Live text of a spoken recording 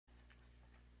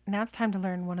now it's time to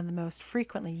learn one of the most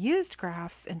frequently used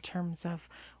graphs in terms of,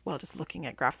 well, just looking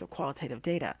at graphs of qualitative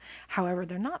data. However,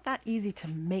 they're not that easy to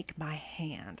make by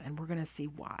hand, and we're going to see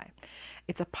why.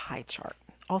 It's a pie chart,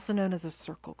 also known as a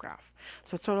circle graph.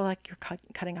 So it's sort of like you're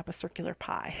cutting up a circular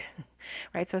pie,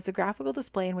 right? So it's a graphical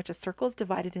display in which a circle is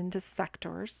divided into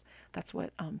sectors. That's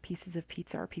what pieces of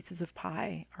pizza or pieces of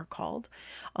pie are called,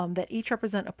 that each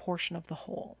represent a portion of the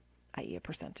whole, i.e. a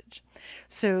percentage.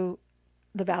 So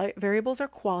the variables are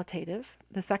qualitative.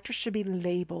 The sectors should be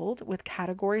labeled with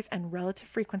categories and relative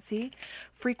frequency.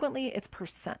 Frequently, it's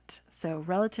percent. So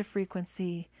relative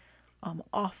frequency,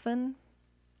 often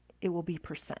it will be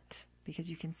percent because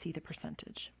you can see the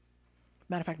percentage.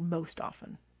 Matter of fact, most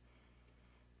often.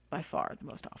 By far, the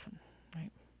most often,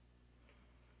 right?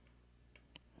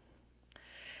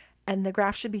 And the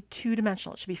graph should be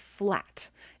two-dimensional. It should be flat.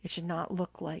 It should not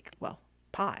look like, well,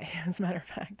 pie, as a matter of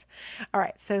fact. All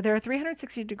right, so there are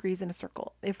 360 degrees in a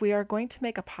circle. If we are going to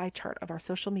make a pie chart of our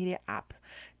social media app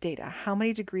data, how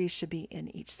many degrees should be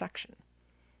in each section?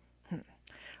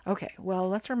 Okay, well,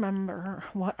 let's remember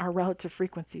what our relative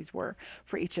frequencies were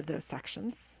for each of those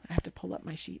sections. I have to pull up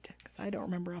my sheet because I don't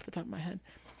remember off the top of my head.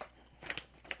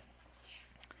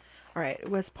 All right,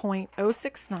 it was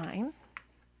 0.069,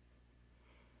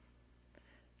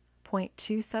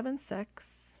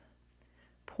 0.276,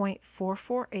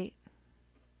 0.448,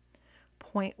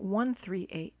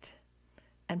 0.138,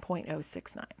 and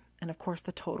 0.069. And of course,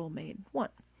 the total made 1.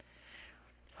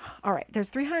 All right, there's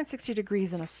 360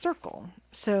 degrees in a circle.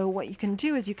 So what you can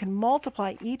do is you can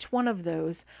multiply each one of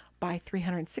those by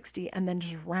 360 and then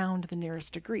just round the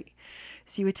nearest degree.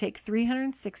 So you would take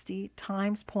 360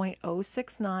 times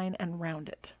 0.069 and round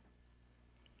it.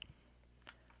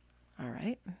 All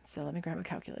right, so let me grab a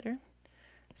calculator.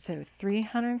 So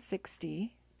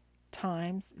 360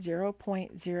 times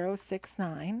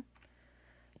 0.069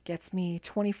 gets me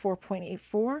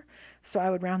 24.84. So I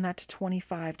would round that to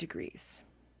 25 degrees.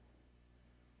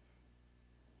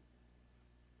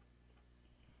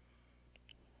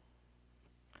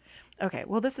 Okay,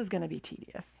 well, this is going to be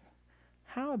tedious.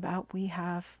 How about we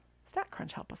have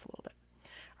StatCrunch help us a little bit?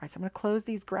 All right, so I'm going to close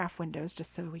these graph windows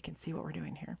just so we can see what we're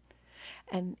doing here.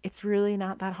 And it's really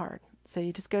not that hard. So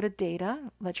you just go to Data,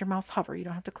 let your mouse hover. You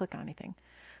don't have to click on anything.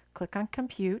 Click on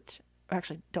Compute.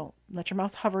 Actually, don't. Let your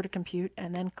mouse hover to Compute,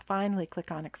 and then finally click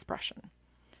on Expression.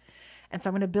 And so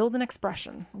I'm going to build an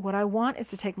expression. What I want is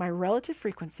to take my relative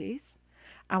frequencies.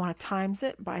 I want to times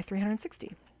it by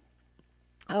 360.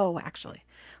 Oh, actually,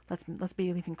 let's be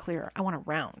even clearer. I want to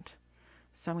round.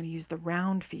 So I'm going to use the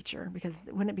round feature because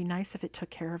wouldn't it be nice if it took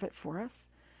care of it for us?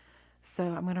 So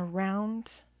I'm going to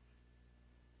round.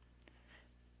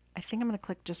 I think I'm going to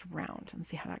click just round and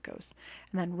see how that goes.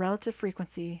 And then relative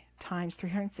frequency times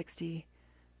 360.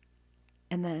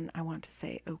 And then I want to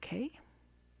say OK. And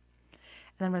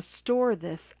then I'm going to store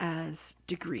this as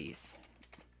degrees,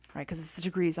 right? Because it's the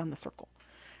degrees on the circle.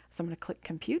 So I'm going to click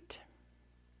Compute.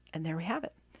 And there we have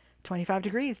it. 25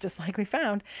 degrees, just like we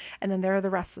found. And then there are the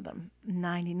rest of them.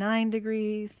 99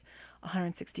 degrees,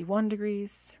 161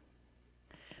 degrees,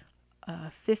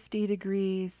 50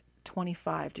 degrees,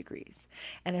 25 degrees.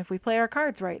 And if we play our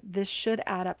cards right, this should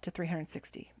add up to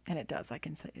 360. And it does. I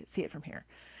can see it from here.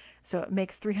 So it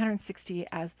makes 360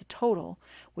 as the total,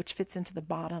 which fits into the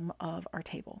bottom of our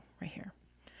table right here.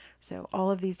 So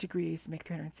all of these degrees make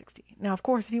 360. Now, of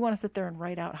course, if you want to sit there and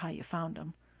write out how you found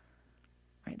them,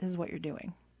 right, this is what you're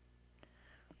doing.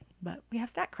 But we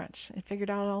have StatCrunch. It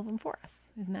figured out all of them for us.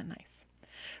 Isn't that nice?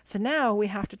 So now we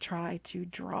have to try to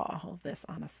draw all of this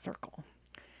on a circle.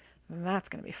 That's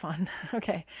going to be fun.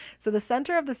 Okay, so the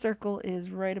center of the circle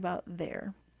is right about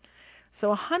there. So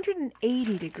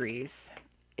 180 degrees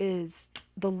is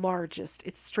the largest.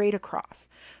 It's straight across.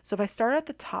 So if I start at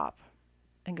the top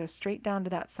and go straight down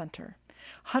to that center,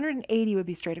 180 would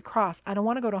be straight across. I don't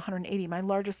want to go to 180. My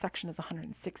largest section is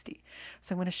 160.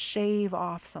 So I'm going to shave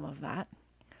off some of that.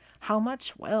 How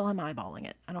much? Well, I'm eyeballing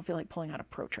it. I don't feel like pulling out a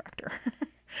protractor.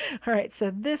 All right,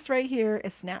 so this right here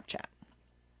is Snapchat.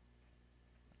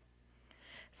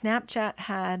 Snapchat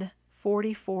had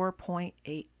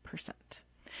 44.8%.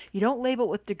 You don't label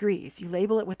it with degrees. You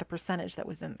label it with the percentage that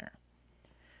was in there.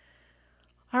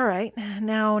 All right,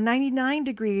 now 99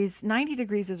 degrees, 90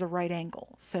 degrees is a right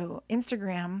angle. So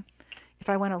Instagram, if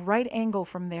I went a right angle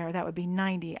from there, that would be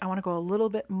 90. I want to go a little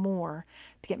bit more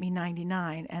to get me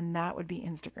 99, and that would be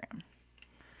Instagram.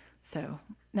 So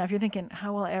now if you're thinking,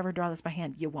 how will I ever draw this by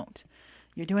hand? You won't.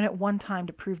 You're doing it one time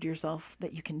to prove to yourself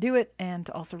that you can do it and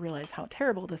to also realize how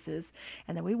terrible this is,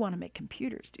 and that we want to make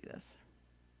computers do this.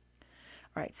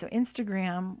 All right, so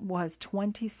Instagram was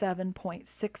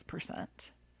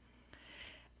 27.6%.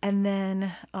 And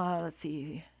then, let's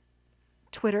see,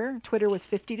 Twitter. Twitter was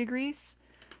 50 degrees.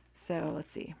 So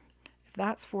let's see. If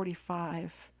that's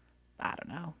 45, I don't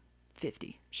know,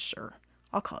 50. Sure.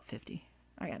 I'll call it 50.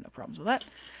 I got no problems with that.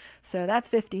 So that's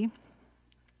 50.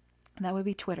 That would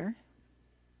be Twitter,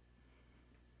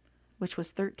 which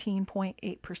was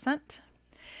 13.8%.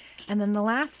 And then the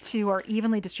last two are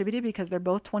evenly distributed because they're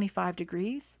both 25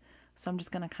 degrees. So I'm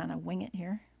just going to kind of wing it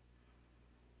here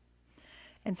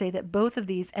and say that both of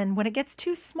these, and when it gets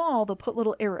too small, they'll put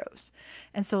little arrows.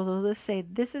 And so they'll just say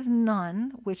this is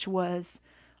none, which was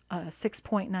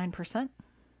 6.9%.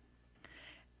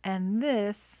 And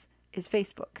this is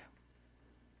Facebook,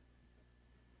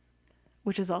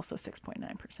 which is also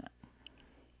 6.9%.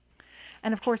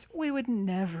 And of course, we would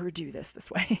never do this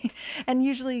way. And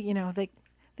usually, you know,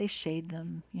 they shade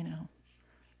them, you know,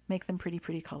 make them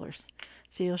pretty colors.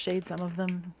 So you'll shade some of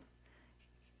them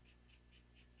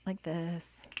like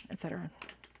this, etc.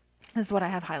 This is what I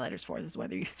have highlighters for. This is why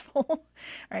they're useful. All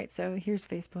right, so here's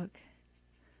Facebook.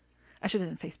 I should have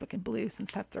done Facebook in blue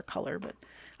since that's their color, but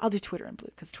I'll do Twitter in blue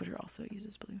because Twitter also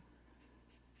uses blue.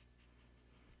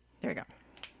 There you go.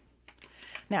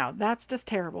 Now, that's just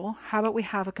terrible. How about we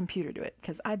have a computer do it?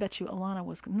 Because I bet you Alana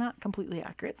was not completely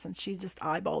accurate since she just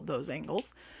eyeballed those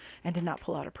angles and did not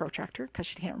pull out a protractor because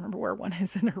she can't remember where one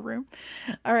is in her room.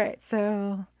 All right,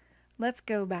 so let's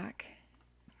go back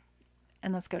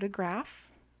and let's go to graph.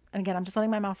 And again, I'm just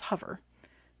letting my mouse hover.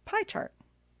 Pie chart.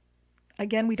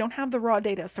 Again, we don't have the raw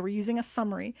data, so we're using a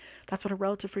summary. That's what a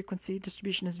relative frequency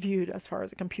distribution is viewed as far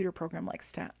as a computer program like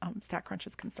StatCrunch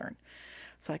is concerned.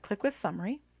 So I click with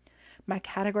summary. My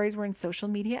categories were in social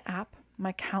media app.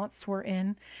 My counts were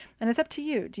in, and it's up to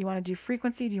you. Do you want to do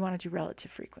frequency? Do you want to do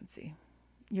relative frequency?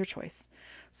 Your choice.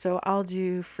 So I'll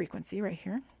do frequency right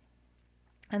here.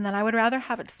 And then I would rather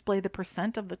have it display the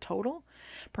percent of the total.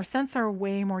 Percents are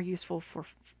way more useful for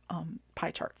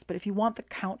pie charts. But if you want the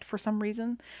count for some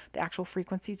reason, the actual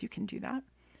frequencies, you can do that.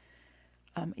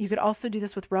 You could also do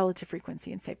this with relative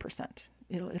frequency and say percent.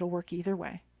 It'll work either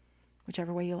way,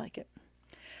 whichever way you like it.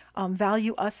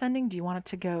 Value ascending, do you want it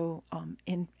to go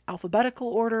in alphabetical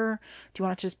order? Do you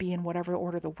want it to just be in whatever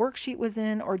order the worksheet was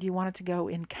in? Or do you want it to go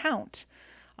in count?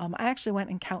 I actually went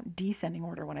in count descending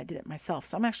order when I did it myself.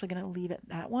 So I'm actually going to leave it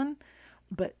that one,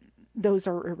 but those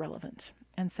are irrelevant.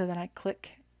 And so then I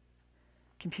click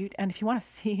compute. And if you want to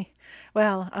see,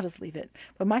 well, I'll just leave it.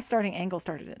 But my starting angle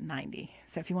started at 90.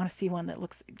 So if you want to see one that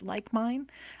looks like mine,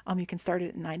 you can start it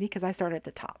at 90 because I started at the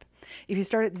top. If you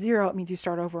start at 0, it means you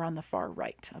start over on the far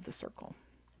right of the circle.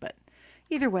 But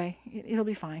either way, it'll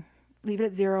be fine. Leave it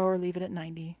at 0 or leave it at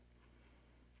 90.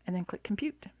 And then click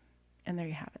compute. And there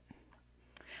you have it.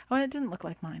 Oh, and it didn't look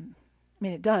like mine. I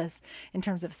mean, it does in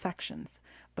terms of sections,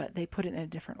 but they put it in a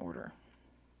different order.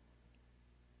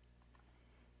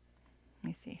 Let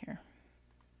me see here.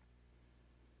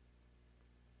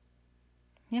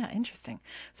 Yeah, interesting.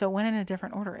 So it went in a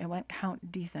different order. It went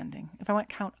count descending. If I went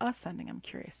count ascending, I'm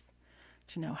curious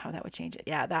to know how that would change it.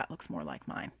 Yeah, that looks more like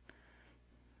mine.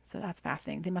 So that's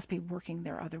fascinating. They must be working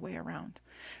their other way around.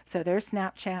 So there's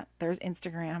Snapchat, there's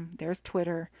Instagram, there's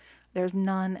Twitter, there's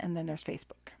none, and then there's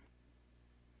Facebook.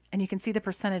 And you can see the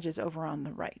percentages over on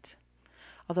the right.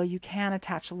 Although you can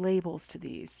attach labels to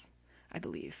these, I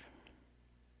believe.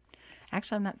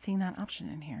 Actually, I'm not seeing that option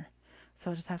in here. So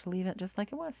I'll just have to leave it just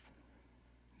like it was.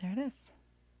 There it is.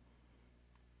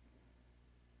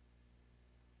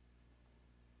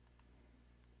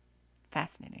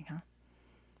 Fascinating, huh?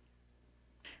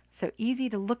 So easy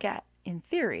to look at in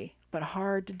theory, but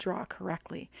hard to draw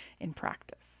correctly in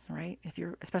practice, right?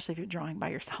 Especially if you're drawing by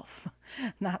yourself.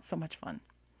 Not so much fun.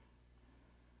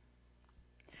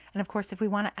 And of course, if we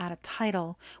want to add a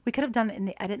title, we could have done it in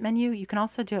the edit menu. You can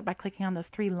also do it by clicking on those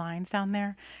 3 lines down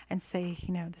there and say,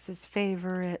 you know, this is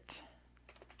favorite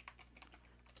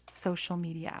social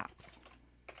media apps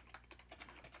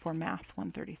for Math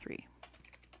 133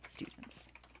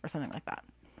 students or something like that.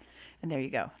 And there you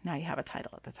go. Now you have a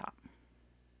title at the top,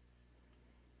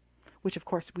 which of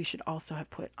course we should also have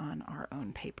put on our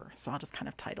own paper. So I'll just kind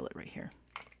of title it right here.